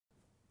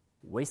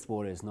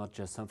wastewater is not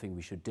just something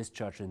we should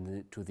discharge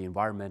into the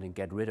environment and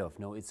get rid of.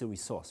 No, it's a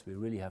resource. We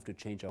really have to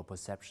change our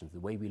perceptions, the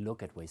way we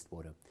look at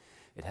wastewater.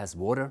 It has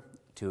water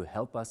to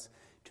help us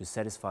to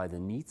satisfy the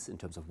needs in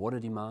terms of water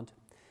demand,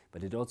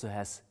 but it also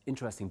has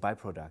interesting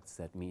byproducts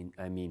that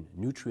mean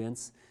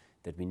nutrients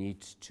that we need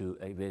to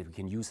we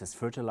can use as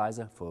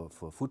fertilizer for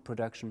food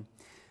production.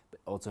 But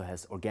also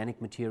has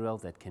organic material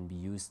that can be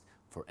used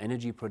for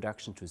energy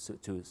production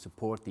to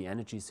support the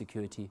energy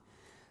security.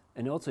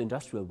 And also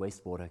industrial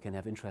wastewater can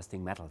have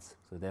interesting metals.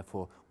 So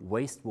therefore,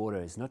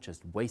 wastewater is not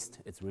just waste,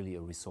 it's really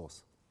a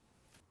resource.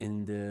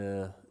 In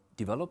the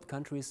developed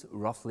countries,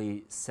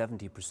 roughly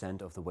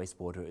 70% of the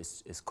wastewater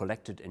is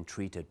collected and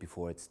treated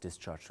before it's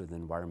discharged to the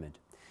environment.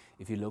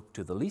 If you look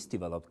to the least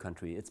developed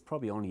country, it's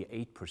probably only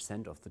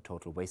 8% of the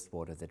total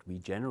wastewater that we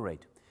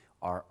generate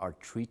are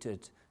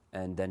treated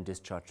and then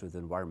discharged to the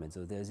environment.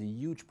 So there's a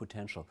huge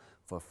potential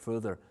for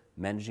further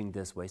managing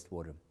this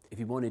wastewater. If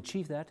we want to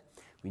achieve that,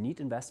 we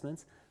need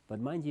investments, but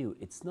mind you,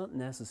 it's not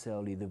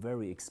necessarily the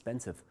very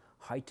expensive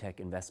high-tech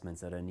investments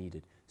that are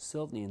needed.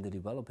 Certainly in the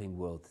developing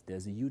world,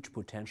 there's a huge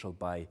potential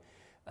by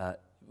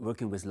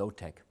working with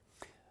low-tech.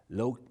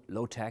 Low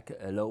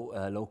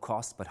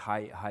cost but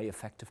high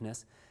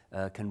effectiveness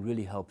can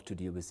really help to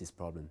deal with this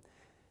problem.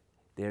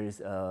 There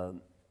is a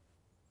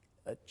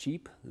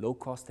cheap,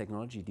 low-cost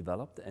technology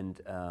developed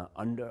and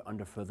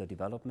under further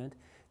development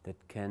that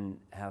can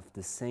have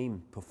the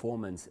same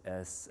performance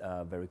as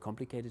very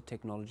complicated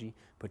technology,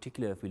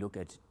 particularly if we look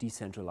at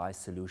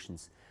decentralized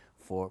solutions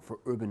for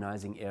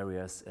urbanizing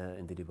areas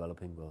in the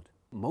developing world.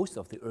 Most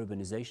of the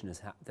urbanization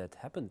that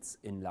happens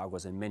in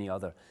Lagos and many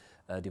other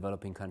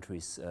developing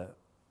countries,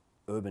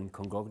 urban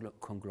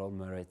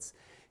conglomerates,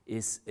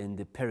 is in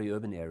the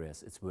peri-urban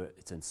areas.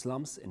 It's in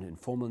slums, in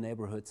informal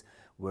neighborhoods,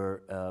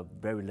 where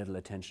very little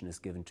attention is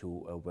given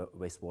to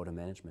wastewater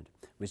management,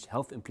 with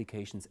health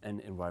implications and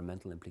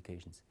environmental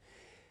implications.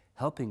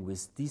 Helping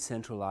with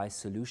decentralized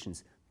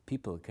solutions,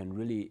 people can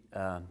really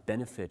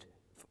benefit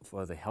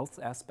for the health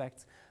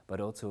aspects, but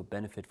also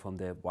benefit from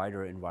the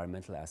wider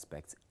environmental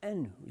aspects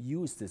and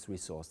use this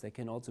resource. They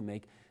can also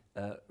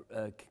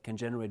can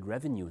generate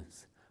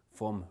revenues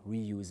from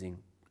reusing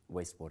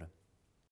wastewater.